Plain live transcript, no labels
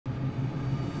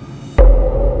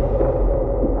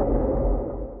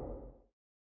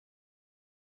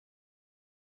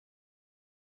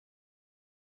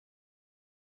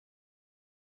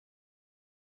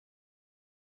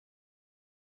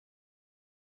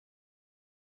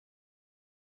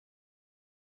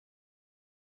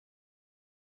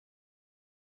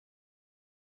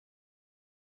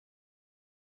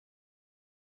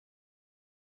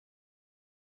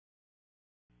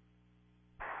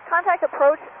contact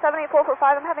approach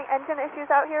 78445. I'm having engine issues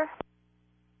out here.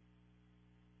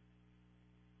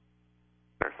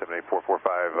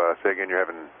 78445, say again, you're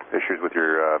having issues with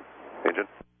your engine?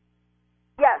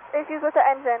 Yes, issues with the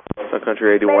engine. Sun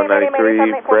Country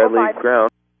 8193, Bradley,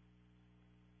 ground.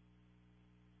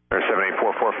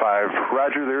 78445,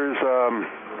 Roger, there's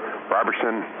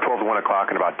Robertson, 12 to 1 o'clock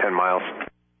in about 10 miles.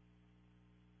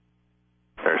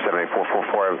 There's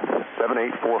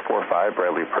 78445,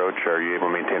 Bradley approach, are you able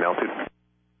to maintain altitude?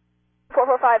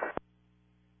 445.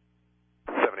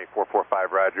 78445,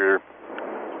 Roger.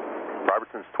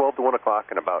 Robertson's 12 to 1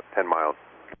 o'clock in about 10 miles.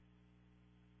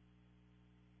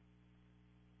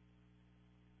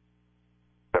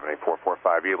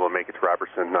 Are you able to make it to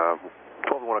Robertson 12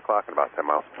 to 1 o'clock in about 10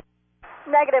 miles?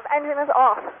 Negative, engine is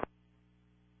off.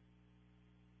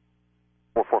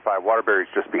 445, Waterbury's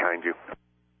just behind you.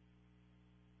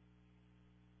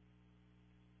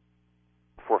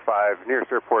 45,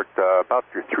 nearest airport about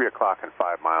 3 o'clock in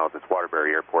 5 miles. It's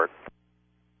Waterbury Airport.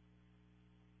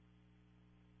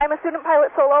 I'm a student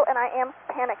pilot solo and I am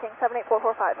panicking.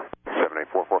 78445.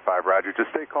 78445, Roger.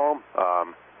 Just stay calm.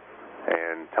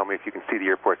 And tell me if you can see the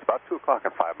airport. It's about 2 o'clock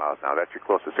and 5 miles now. That's your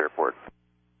closest airport.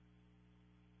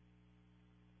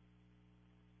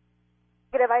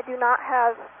 Negative, I do not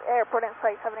have airport in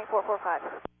sight. 78445.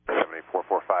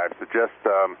 78445. So just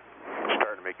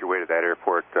starting to make your way to that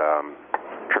airport.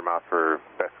 Trim out for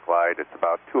best glide. It's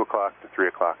about 2 o'clock to 3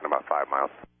 o'clock in about 5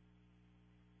 miles.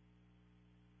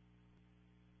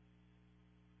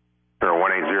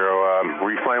 180, were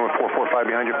you flying with 445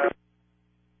 behind you?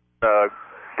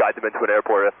 Guide them into an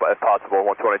airport if possible,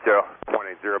 120.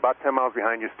 180, about 10 miles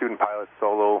behind you, student pilot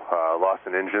solo, lost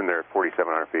an engine, they're at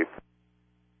 4,700 feet.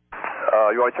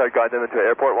 You want to try to guide them into an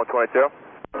airport, 120?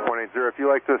 180, if you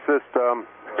like to assist,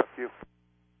 it's up to you.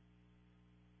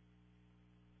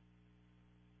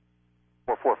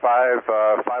 445,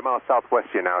 5 miles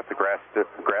southwest of you now, it's a grass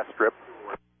strip.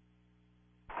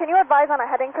 Can you advise on a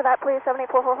heading for that, please?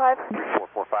 78445.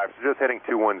 445, so just heading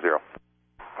 210.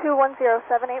 210,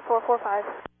 78445.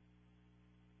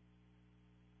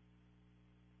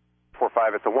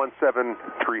 45, it's a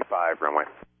 1735 runway.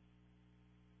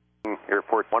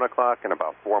 Airport 1 o'clock and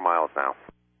about 4 miles now.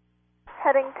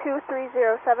 Heading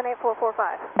 230,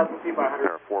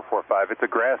 78445. 445, it's a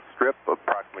grass strip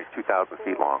approximately 2,000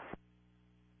 feet long.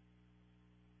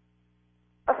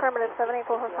 Affirmative,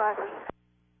 78445.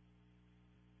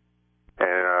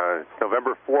 And it's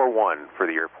November 41 for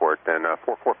the airport. And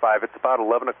 445, it's about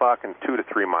 11 o'clock and 2 to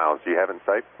 3 miles. Do you have it in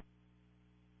sight?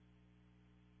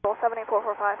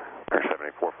 78445.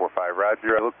 78445,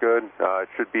 Roger. I look good. It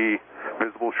should be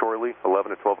visible shortly, 11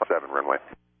 to 12.7 runway.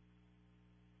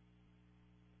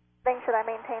 Should I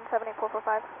maintain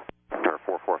 78445?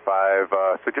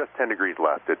 445, suggest 10 degrees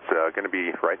left. It's going to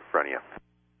be right in front of you.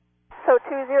 So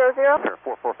 200?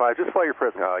 445, just while you're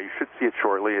present, you should see it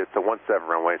shortly. It's a 17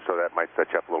 runway, so that might set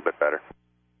you up a little bit better.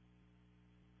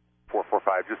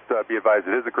 445, just be advised,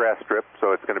 it is a grass strip,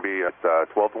 so it's going to be at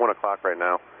 12 to 1 o'clock right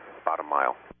now, about a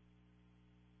mile.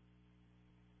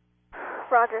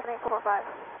 Roger, 845.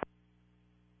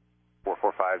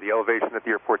 445, the elevation at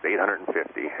the airport's 850.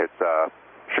 It's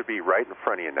should be right in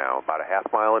front of you now, about a half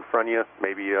mile in front of you,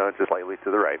 maybe just slightly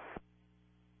to the right.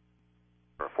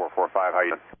 445, how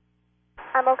you doing?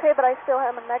 I'm okay, but I still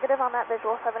am a negative on that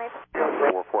visual.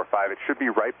 784. 445, it should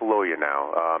be right below you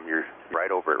now. You're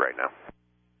right over it right now.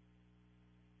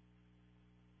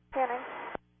 Scanning.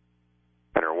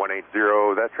 Center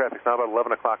 180, that traffic's now about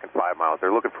 11 o'clock and 5 miles.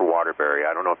 They're looking for Waterbury.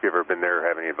 I don't know if you've ever been there or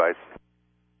have any advice.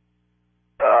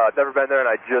 I've never been there, and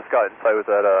I just got in sight with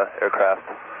that aircraft.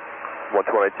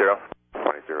 1280.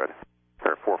 180.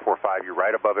 Center 445, you're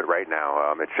right above it right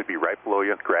now. It should be right below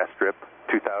you, grass strip,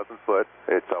 2,000 foot.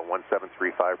 It's a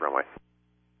 1735 runway.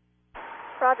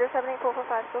 Roger,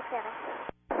 78445, still scanning.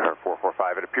 Center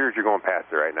 445, it appears you're going past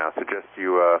it right now. Suggest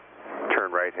you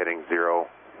turn right heading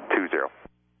 020.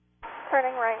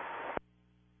 Turning right.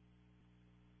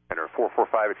 Center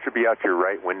 445, it should be out your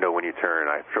right window when you turn.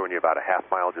 I've shown you about a half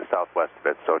mile just southwest of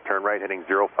it. So turn right heading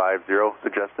 050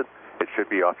 suggested. It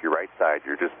should be off your right side.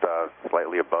 You're just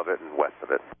slightly above it and west of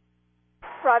it.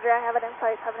 Roger, I have it in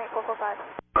sight, 78445.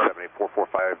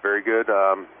 78445, very good.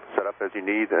 Set up as you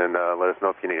need and let us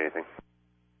know if you need anything.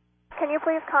 Can you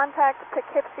please contact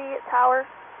Poughkeepsie Tower?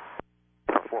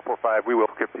 445, we will.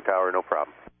 Poughkeepsie Tower, no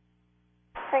problem.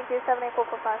 Thank you,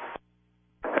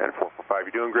 78445. And 445,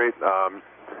 you're doing great.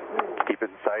 Keep it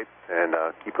in sight and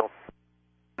keep going.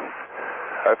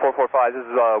 All right, 445, this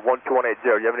is 12180.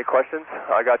 Do you have any questions?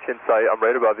 I got you in sight. I'm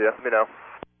right above you. Let me know.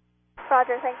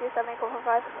 Roger, thank you,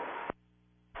 78445.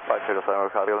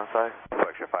 507, copy on the side.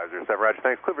 Selection 507, Roger,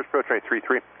 thanks. Clippers approach rate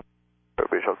 33.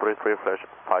 33 flash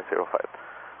 505.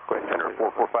 Center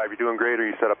 445, you doing great? Are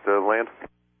you set up to land?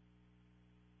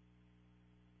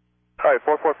 All right,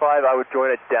 445, I would join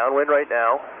it downwind right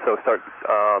now, so start,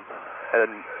 and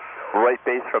then right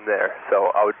base from there.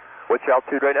 So I would, what's your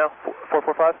altitude right now,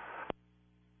 445?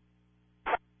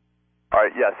 All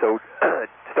right, yeah, so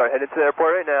start heading to the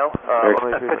airport right now.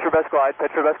 Pitch your best glide,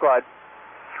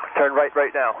 turn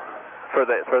right now for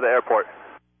the airport.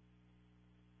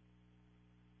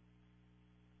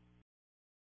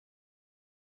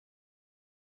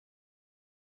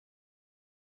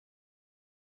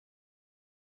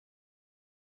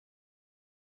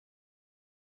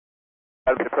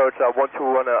 Approach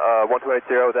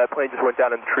 1280. That plane just went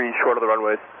down in the trees short of the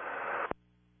runways.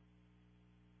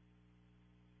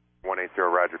 180,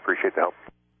 roger. Appreciate the help.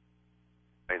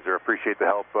 90, appreciate the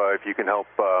help. If you can help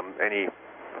any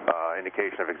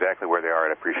indication of exactly where they are,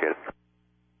 I'd appreciate it.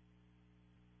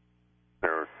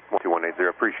 12180,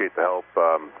 appreciate the help.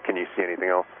 Can you see anything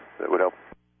else that would help?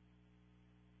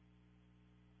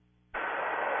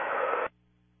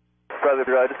 Brother,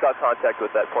 I just got contact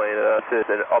with that plane.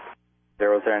 Up.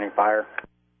 Was there any fire?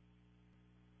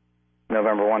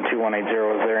 November 12180,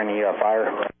 is there any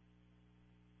fire?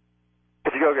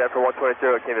 Could you go again for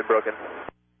 120? It came in broken.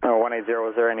 No, 180,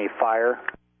 was there any fire?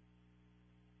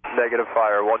 Negative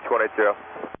fire,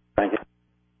 120.